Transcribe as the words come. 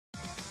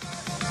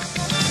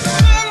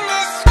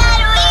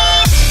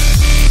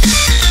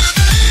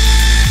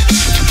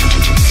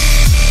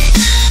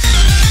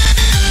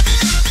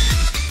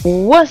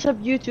What's up,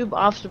 YouTube?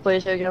 Officer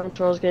Plays here again with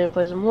Trolls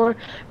Gameplays and more.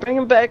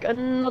 Bringing back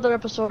another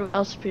episode of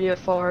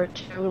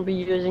LCDoJ. We're going to be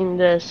using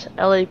this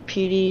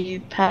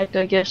LAPD pack,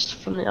 I guess,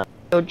 from the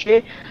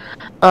LCDoJ.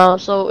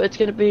 So it's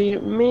going to be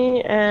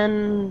me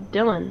and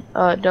Dylan.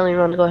 Dylan, you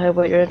want to go ahead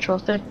with your intro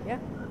thing? Yeah.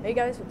 Hey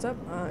guys, what's up?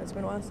 It's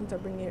been a while since I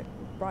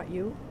brought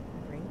you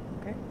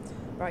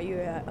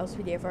a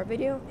LCDFR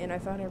video, and I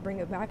thought I'd bring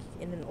it back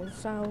in an old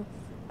style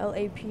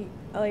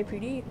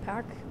LAPD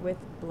pack with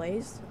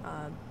Blaze,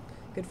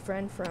 good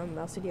friend from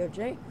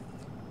LCDoJ.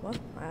 Well,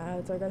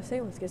 that's all I gotta say.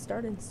 Let's get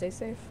started. Stay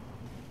safe.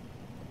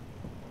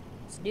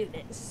 Let's do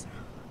this.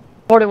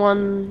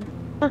 41.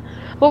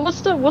 Well,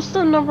 what's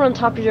the number on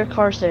top of your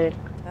car saying?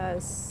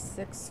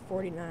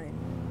 649.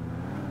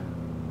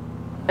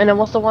 And then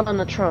what's the one on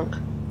the trunk?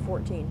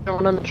 14. The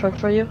one on the trunk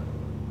for you?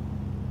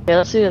 Yeah,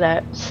 let's do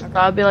that. So Okay.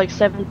 that'll be like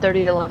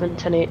 7:30, 11,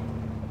 10, 8.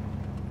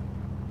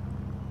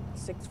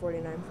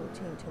 649,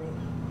 14,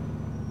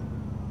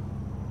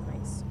 10.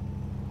 Nice.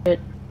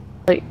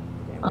 Like,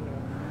 Okay,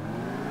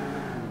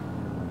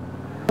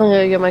 I'm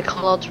gonna get my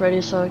callouts ready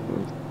so I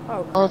can.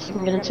 oh, All else I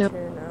can get into.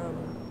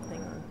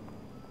 hang on.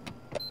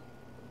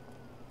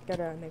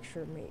 Gotta make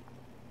sure my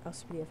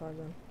LCDFR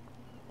run.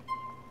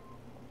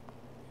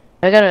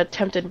 I got an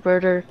attempted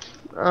murder.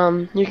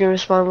 You can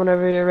respond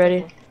whenever you're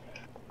ready.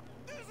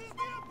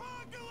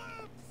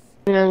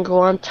 I'm gonna go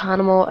on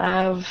Guantanamo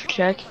Ave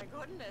check.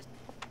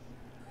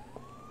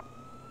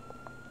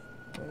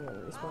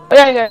 Oh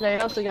yeah, guys, I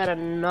also got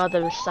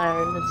another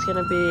siren. It's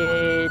gonna be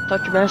a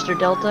Dr. Master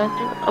Delta.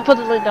 I'll put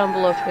the link down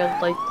below if you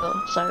guys like the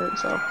siren,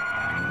 so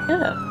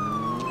yeah.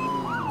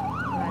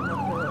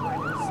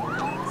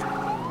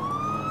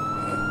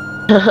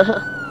 But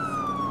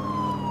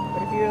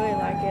if you really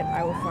like it, I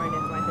will find it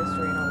in my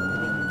history and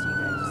I'll link it to you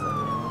guys. Just let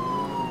me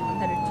know.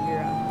 I'm headed to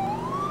your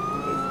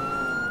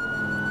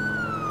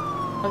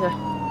Okay.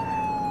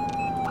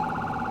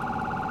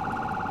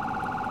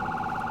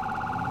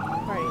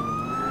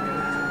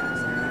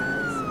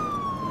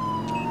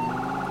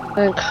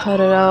 And cut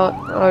it out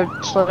or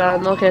slow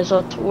down. Okay,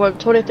 so we're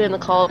 23 in the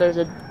call. There's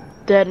a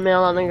dead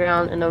male on the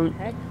ground and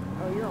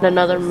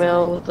another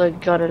male with a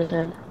gun in his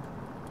hand.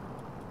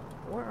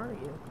 Where are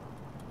you?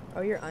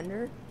 Oh, you're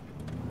under?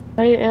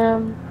 I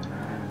am.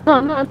 No,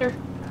 I'm not under.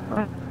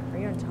 Are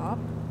you on top?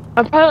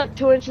 I'm probably like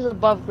 2 inches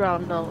above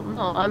ground. No,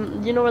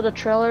 I'm. You know where the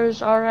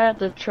trailers are at?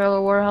 The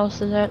trailer warehouse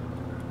is at.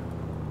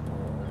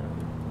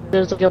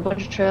 There's like a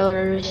bunch of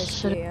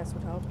trailers. Yes,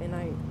 would help, and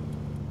he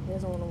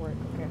doesn't want to work.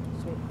 Okay,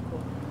 sweet,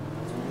 cool.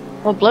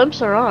 Well,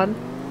 blimps are on.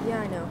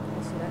 Yeah, I know.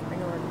 I see that. I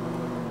know where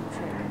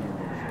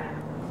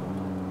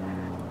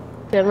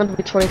Yeah, I'm gonna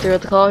be 23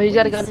 at the call. He's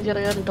got a gun. He's got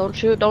a gun. Don't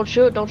shoot. Don't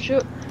shoot. Don't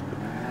shoot.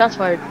 That's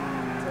fired.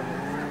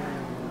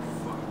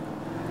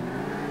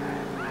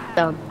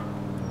 Down.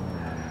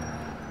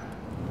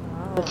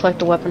 Wow. I'll collect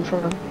the weapon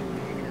from him.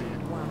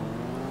 Wow.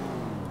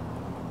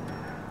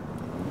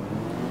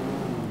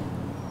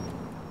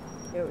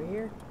 Hey, over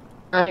here.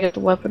 I get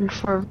the weapon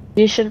for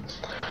Nishan.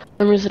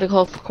 I'm just gonna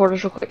call for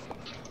quarters real quick.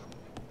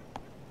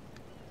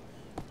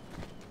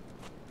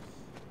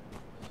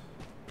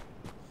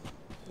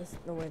 This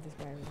the way this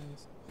guy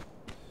runs.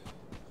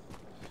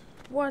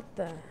 What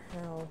the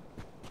hell?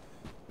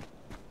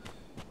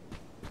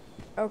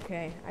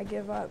 Okay, I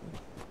give up.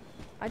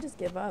 I just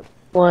give up.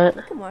 What?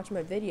 You can watch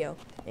my video,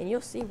 and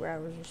you'll see where I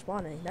was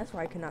responding. That's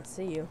why I could not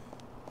see you.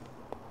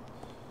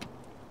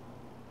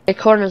 A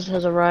corners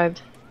has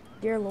arrived.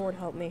 Dear Lord,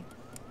 help me.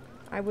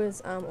 I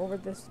was over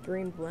this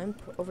green blimp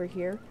over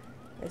here.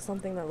 It's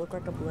something that looked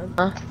like a blimp,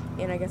 Huh?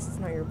 and I guess it's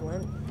not your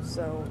blimp,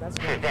 so that's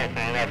what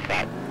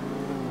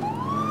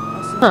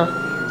Huh.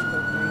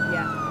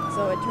 Yeah.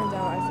 So it turns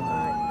out I forgot.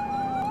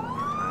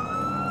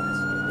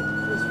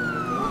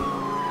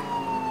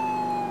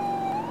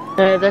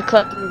 They're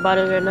collecting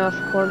bodies right now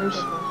for corners.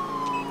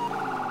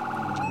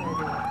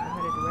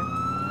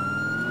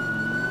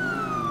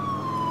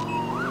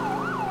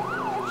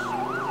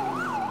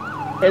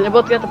 Hey, they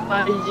both got the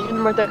bodies. You can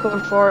mark that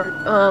code for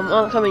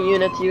oncoming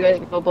units. You guys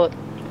can go both.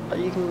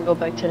 You can go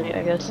back to 8,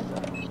 I guess.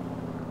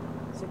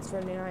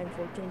 649,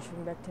 14,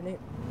 shooting back to Nate.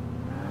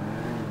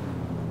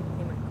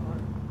 In my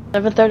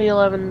car. 7:30,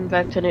 11,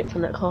 back to 8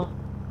 from that call.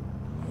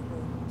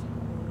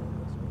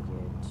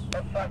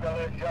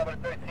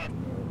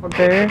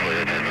 There.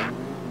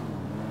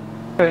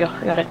 There we go. I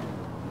got it.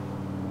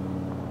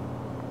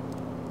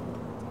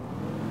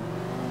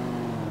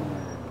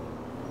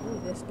 Who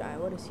is this guy?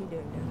 What is he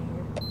doing down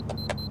here?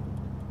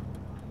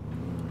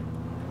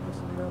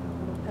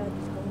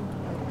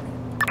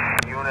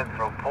 Units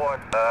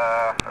report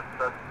a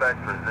suspect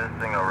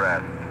resisting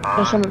arrest.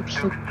 Duke's I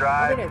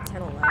Drive. did a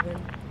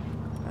 1011.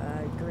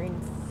 Green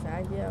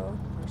Fagio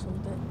or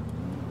something.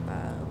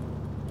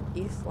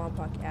 East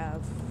Lompoc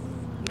Ave.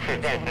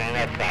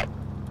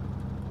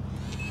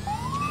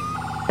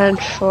 And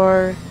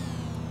for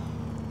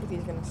If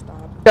he's gonna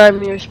stop.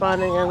 me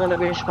responding, I'm gonna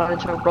be responding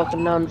to a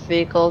broken down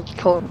vehicle,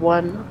 code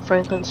 1,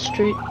 Franklin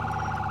Street.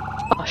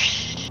 Oh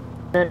shit.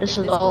 This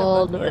is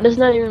all. This is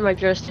not even my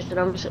jurisdiction.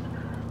 I'm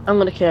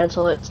gonna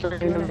cancel it. It's not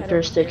even my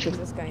jurisdiction.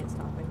 This guy ain't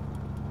stopping.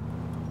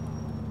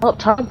 Oh,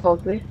 Tom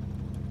poked me.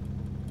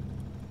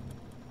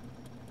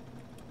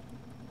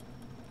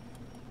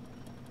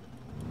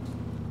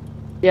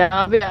 Yeah,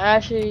 I'll be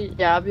actually.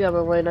 Yeah, I'll be on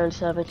my way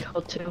 97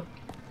 code 2.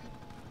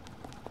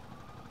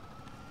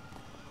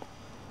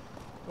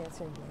 Yeah, it's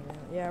gonna be like that.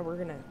 Yeah, we're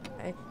gonna.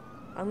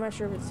 I'm not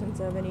sure if it's since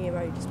I have any. It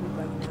might just be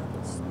bugging out.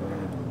 But we're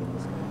gonna get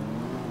this going.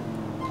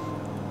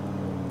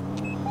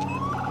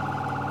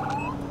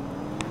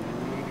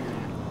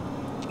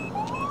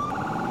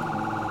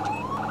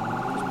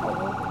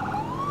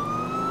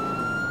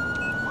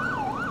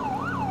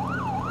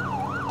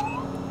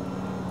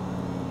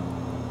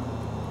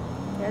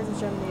 He hasn't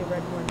shown me a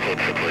red one. Yet.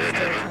 I'm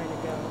still trying to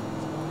go.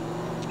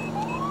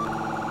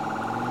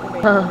 We're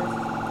making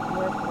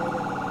north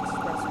northern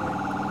expressway. A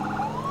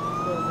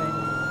little bit.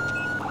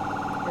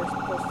 There's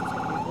supposed to be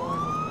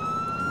one.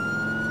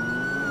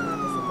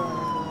 Disregard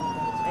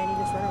everyone. And he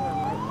just ran around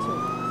right too.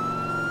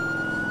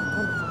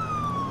 Wonderful.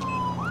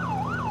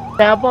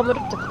 Yeah, I'll bomb it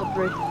up to code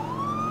 3.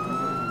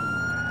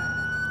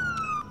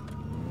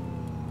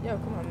 Yo,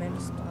 come on, man,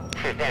 just stop.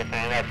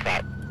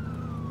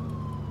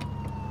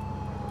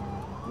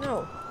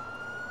 No.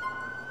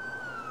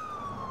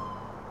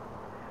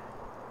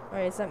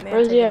 Alright, it's that man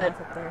Where's he taking at?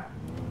 off up there.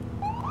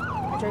 I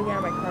tried to get out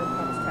of my car to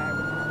pop his tag,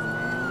 but then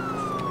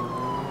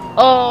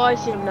Oh, I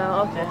see him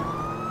now. Okay.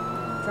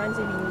 try and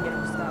see if you can get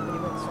him to stop, but he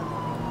won't stop.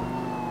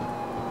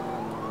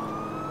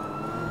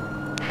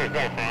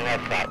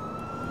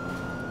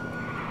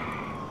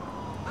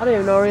 I don't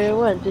even know where he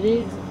went. Did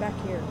he? He's back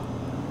here.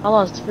 I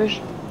lost the fish.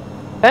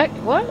 Back?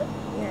 What? Yeah,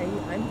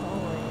 I'm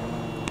following him.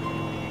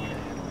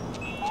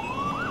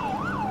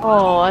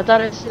 Oh, I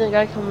thought I seen a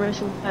guy come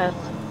racing past.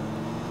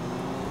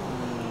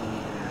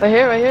 Right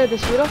here,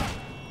 this Vito.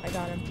 I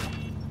got him.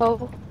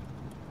 Oh.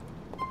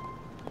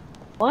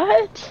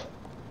 What?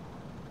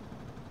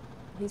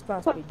 He's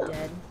possibly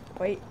dead.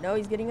 Wait, no,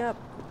 he's getting up.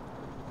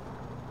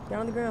 Get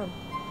on the ground.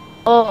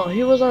 Oh,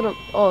 he was on a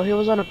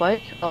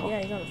bike? Oh.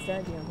 Yeah, he's on a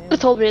fag on him. You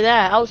told me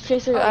that. I was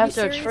chasing Oh, are you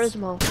after a serious?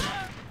 Turismo.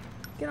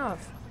 Get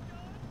off.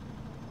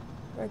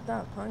 Like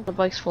that, punk. The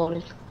bike's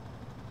floating.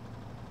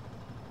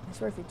 I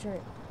swear if you try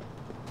it.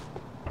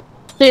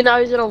 See, now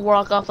he's gonna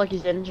walk off like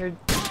he's injured.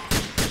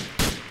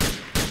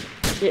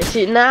 Yeah,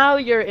 see, now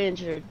you're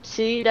injured.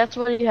 See, that's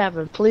what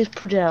happened. Police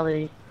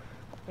brutality.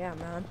 Yeah,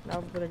 man.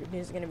 Now the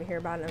news is gonna be hear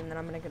about it, and then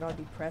I'm gonna get all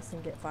depressed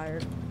and get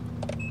fired.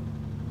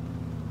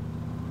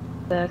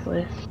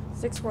 Exactly.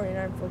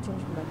 649, 14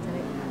 from back 10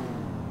 8.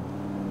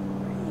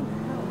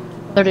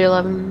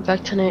 3011, back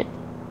 10-8.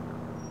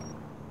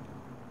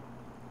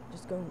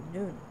 Just go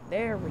noon.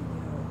 There we go.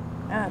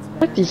 That's I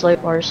better. like these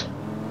light bars.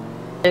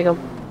 Take them.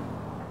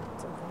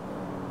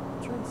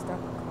 Try and stop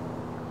the car.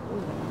 Ooh,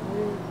 that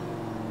blue.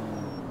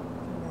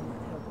 Coming down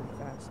that hill pretty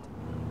fast.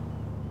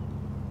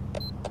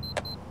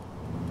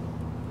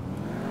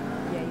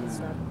 Yeah, you can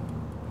stop.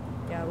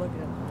 Yeah, look at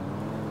him.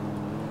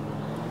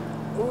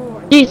 Ooh, I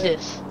knew it.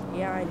 Jesus.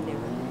 Yeah, I knew it.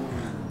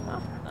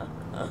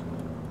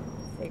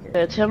 Figured.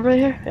 Yeah, it's him right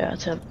here? Yeah,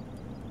 it's him.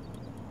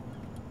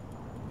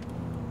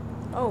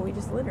 Oh, we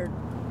just littered.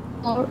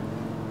 Oh.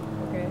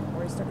 Okay,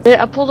 we're stuck.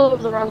 Yeah, I pulled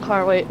over the wrong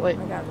car. Wait. I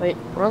got it. Wait,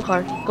 wrong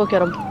car. Go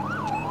get him.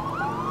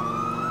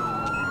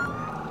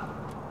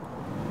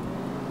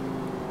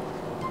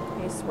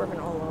 He's swerving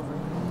all over.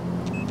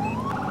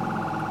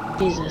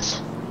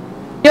 Jesus.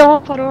 Yo,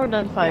 I'll put over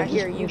on 5. Yeah,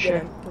 here, just you for get sure.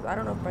 him. Because I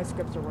don't know if my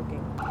scripts are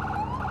working.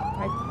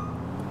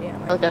 Yeah,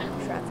 my Okay.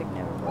 traffic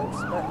never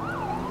works, but...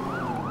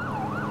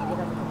 we'll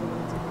have a couple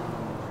minutes.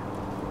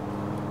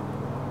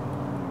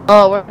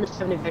 Oh, we're in the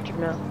 70 Victor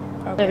now.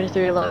 Okay.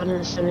 7311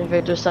 and 70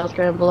 Victor, South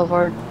Grand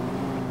Boulevard. I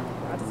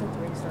just have to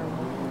reinstall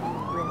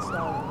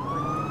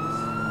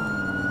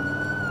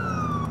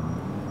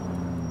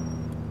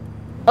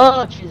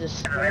Oh,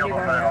 Jesus. Where did he go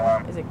now?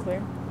 Is it clear?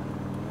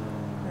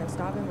 Can I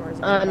stop him, or is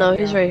it No,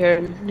 he's right here.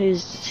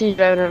 He's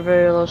driving at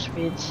very low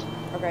speeds.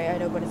 Okay, I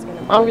know, but it's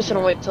gonna... I'm just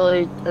gonna wait till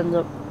he ends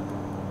up.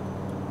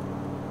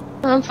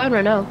 No, I'm fine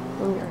right now.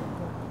 I'm Here,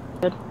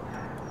 good.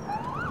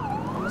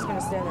 I'm just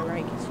gonna stay on the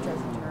right in case he tries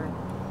to turn.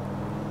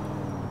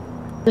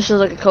 This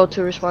is like a code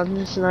 2 response.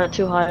 This is not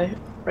too high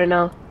right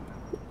now.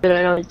 But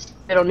I know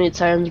they don't need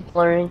sirens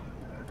blurring.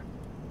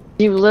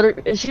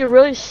 Is he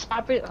really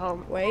stopping?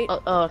 Wait.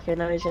 Oh, okay,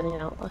 now he's getting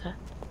out. Okay.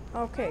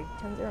 Okay,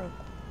 10-0.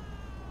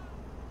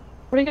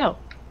 Where'd he go?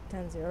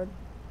 10-0.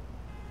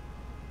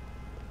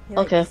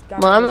 Okay.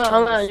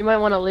 Well, you might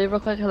want to leave real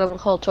quick, because I'm gonna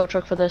call a tow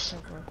truck for this.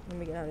 Okay, let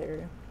me get out of the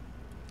area.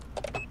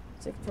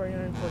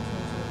 649, 14,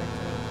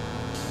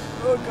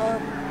 oh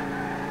god.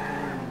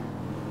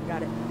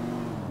 Got it.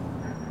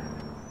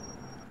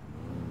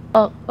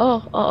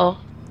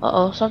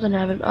 Uh-oh, something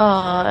happened.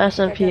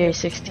 SMPA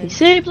 60.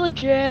 Save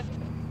legit!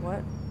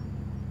 What?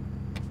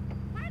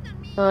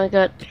 Oh, I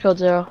got code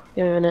 0.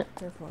 Give me a minute.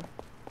 Careful.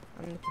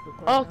 I'm gonna keep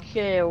recording now.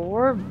 Okay,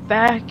 we're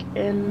back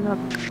in the...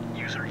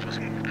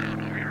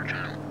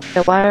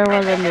 Yeah, why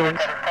are the news?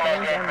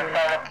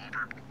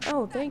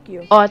 Oh, thank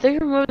you. Oh, I think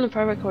we're moving the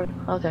private record.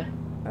 Okay.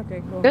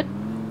 Okay, cool. Good?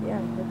 Yeah,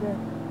 we're good.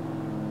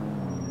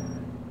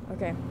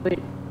 Okay. Wait.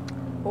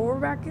 Well, we're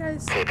back,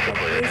 guys. Like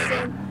I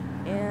said,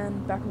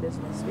 and back in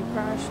business. We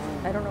crashed.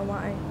 I don't know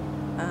why.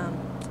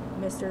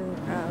 Mr.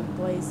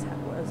 Blaze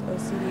was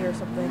OCD or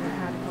something and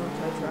had to come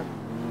to our truck.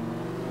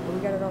 But we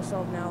got it all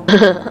solved now.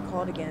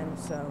 Called again,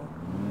 so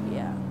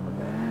yeah, we're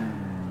good.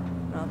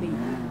 And I'll be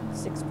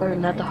 6:49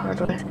 not the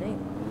hard way. today.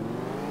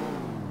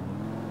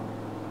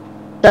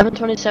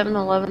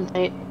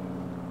 727-11-8.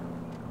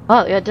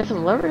 Oh, yeah,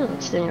 different livery.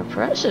 That's dang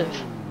impressive.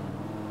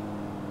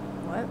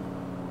 What?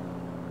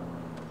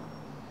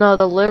 No,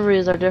 the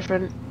liveries are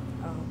different.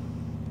 Oh,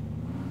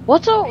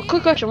 What's a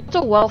quick question? What's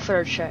a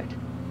welfare check?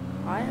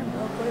 I have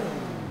no clue.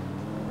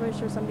 I'm pretty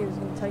sure somebody was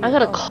gonna tell you. I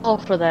got a oh, call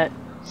for that.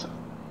 So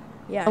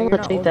Yeah, I'm you're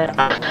gonna not take old that.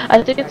 enough for I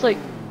that think check. it's like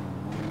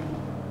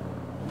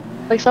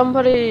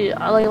somebody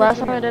like last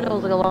time I did it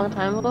was like a long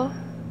time ago.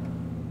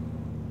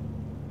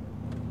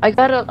 I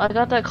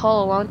got that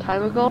call a long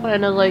time ago,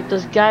 and it was like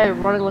this guy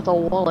running with a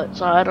wallet.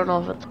 So I don't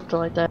know if it's something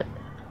like that. If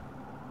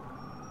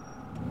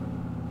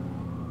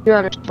you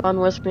want to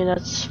respond with me,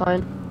 that's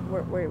fine.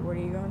 Where are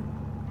you going?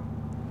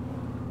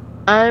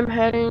 I'm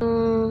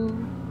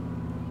heading.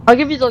 I'll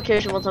give you the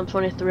location once I'm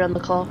 23 on the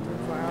call.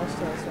 24 hours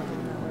still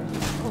something that way.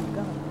 Oh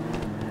god.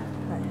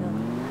 That hill.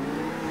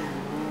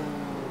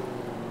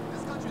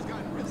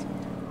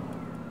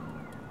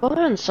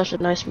 Bowman's such a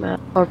nice map,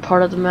 or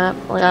part of the map.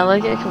 Like I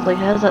like it because like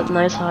it has that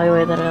nice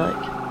highway that I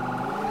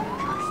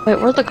like. Wait,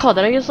 where's the call?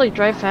 Did I just like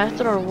drive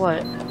faster or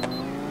what?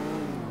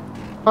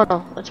 Oh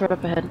no, it's right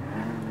up ahead.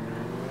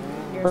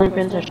 You're Let me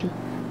pay supposed to- attention.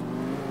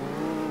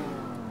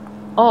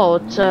 Oh,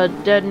 it's a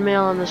dead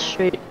male on the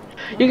street.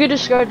 You could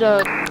discard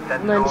the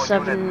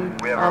 97.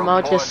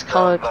 I'll just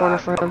call a corner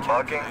for him.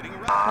 Okay,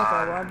 well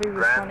I'll be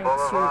responding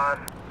to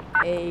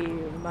a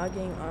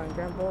mugging on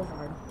Grand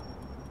Boulevard.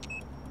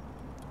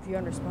 If you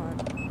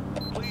understand.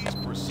 Please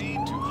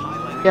proceed to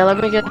highlight. Yeah, let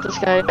me get this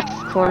guy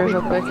corners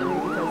real quick. Because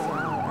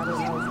I don't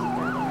know if he's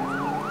gonna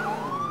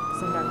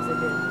sometimes they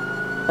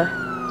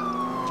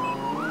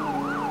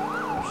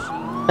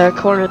do. Their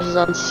corners is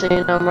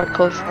unseen. I'm marked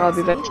code for I'll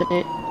be back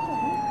tonight.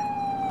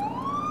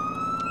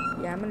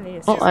 Yeah, I'm gonna need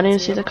a Oh, I didn't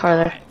see the car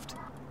there.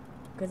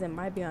 because it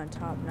might be on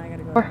top. Now I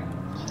gotta go. Where?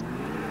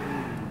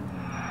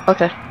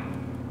 Okay.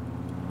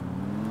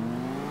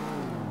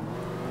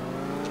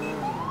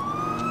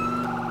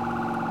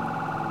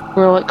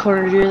 Well, what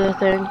corner do the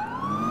thing?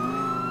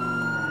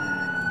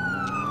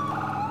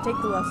 Take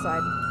the left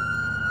side.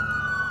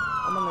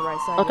 I'm on the right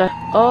side. Okay.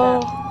 Go Oh.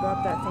 Go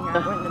up that thing.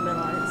 I went in the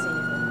middle. I didn't see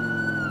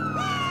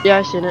anything. Yeah,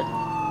 I seen it.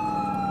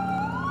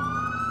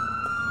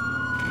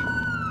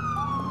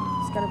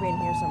 It's gotta be in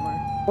here somewhere.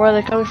 Where are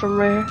they coming from?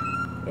 Right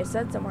here? It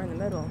said somewhere in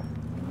the middle.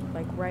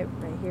 Like right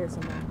here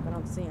somewhere. But I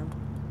don't see him.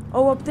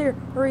 Oh, up there.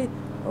 Hurry.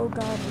 Oh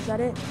god, is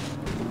that it?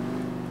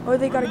 Oh,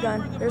 they got a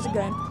gun. There's a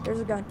gun. There's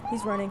a gun.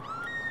 He's running.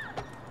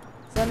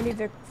 70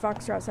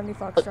 Foxtrot. 70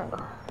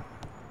 Foxtrot.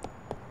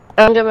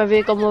 I don't get my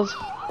vehicle moved.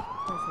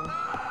 Hopefully.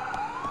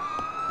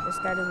 This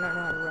guy does not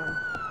know how to run.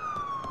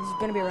 He's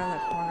gonna be around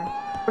that corner.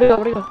 Where'd he go?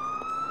 Where'd he go?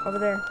 Over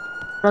there.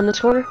 Around this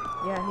corner?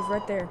 Yeah, he's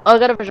right there. Oh, I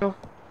got a visual.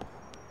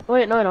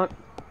 Wait, no, I don't.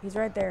 He's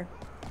right there.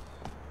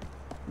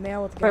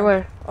 Male with gun. Right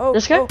where? Oh,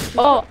 This guy? Oh,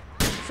 Oh!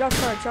 shots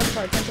fired. Shots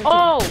fired. 10, 10, 10.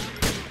 Oh!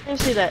 I didn't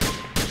see that.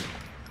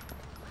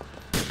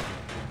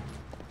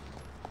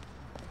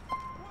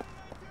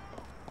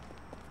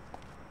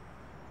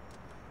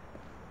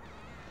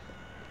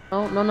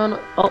 Oh, no, no, no.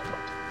 Oh.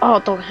 Oh,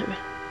 don't hit me.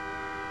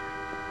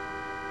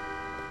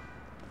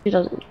 He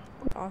doesn't.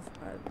 Off.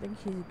 I think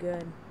he's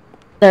good.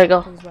 There you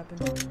go. His weapon.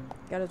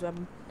 Got his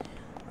weapon.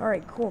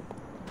 Alright, cool.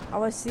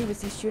 All I see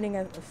was he's shooting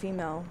at a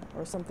female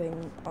or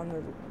something on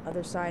the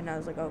other side, and I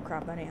was like, oh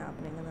crap, that ain't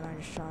happening, and then I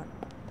just shot.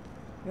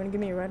 You wanna give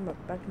me a ride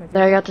back to my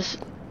There, I got this.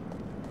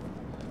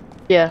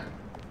 Yeah.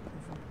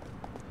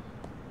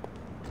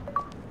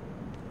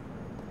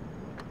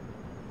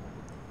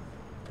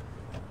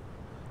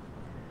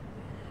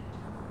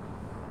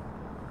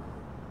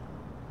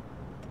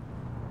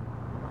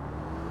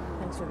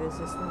 Thanks for the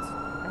assistance.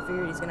 I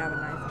figured he's gonna have a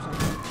knife or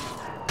something.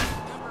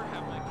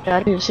 Yeah, I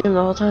didn't even see him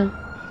the whole time.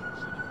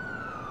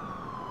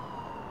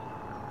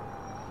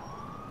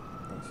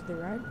 Thanks for the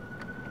ride.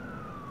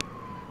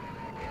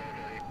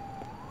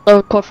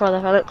 Oh, call for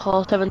that. I didn't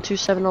call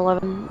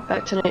 72711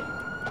 back tonight.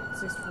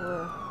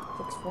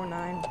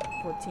 649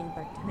 14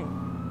 back to me.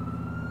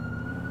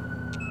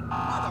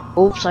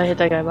 Oops, I hit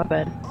that guy. My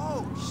bad.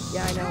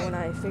 Yeah, I know. When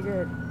I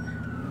figured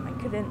I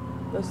couldn't,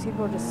 those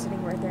people were just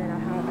sitting right there,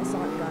 and I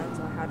saw a gun,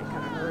 so I had to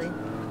kind of hurry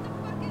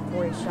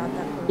before he shot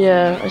that person.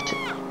 Yeah. So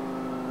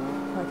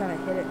I kind of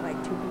hit it like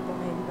 2 people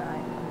maybe, but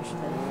I pushed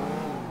them.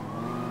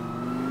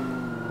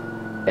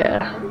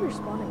 Yeah. What are you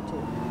responding to?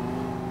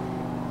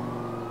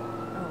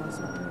 Oh, it's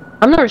not me.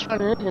 I'm not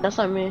responding to anything. That's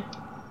not me.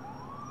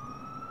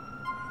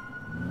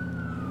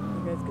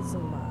 Okay, let's get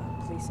some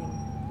policing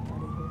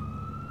out of here.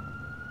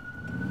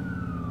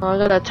 Oh, I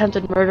got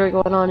attempted murder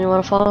going on. You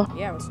wanna follow?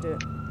 Yeah, let's do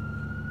it.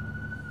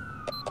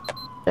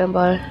 Stand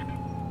by.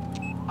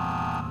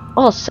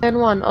 Oh, San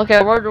Juan.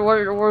 Okay,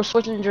 we're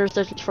switching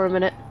jurisdictions for a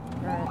minute.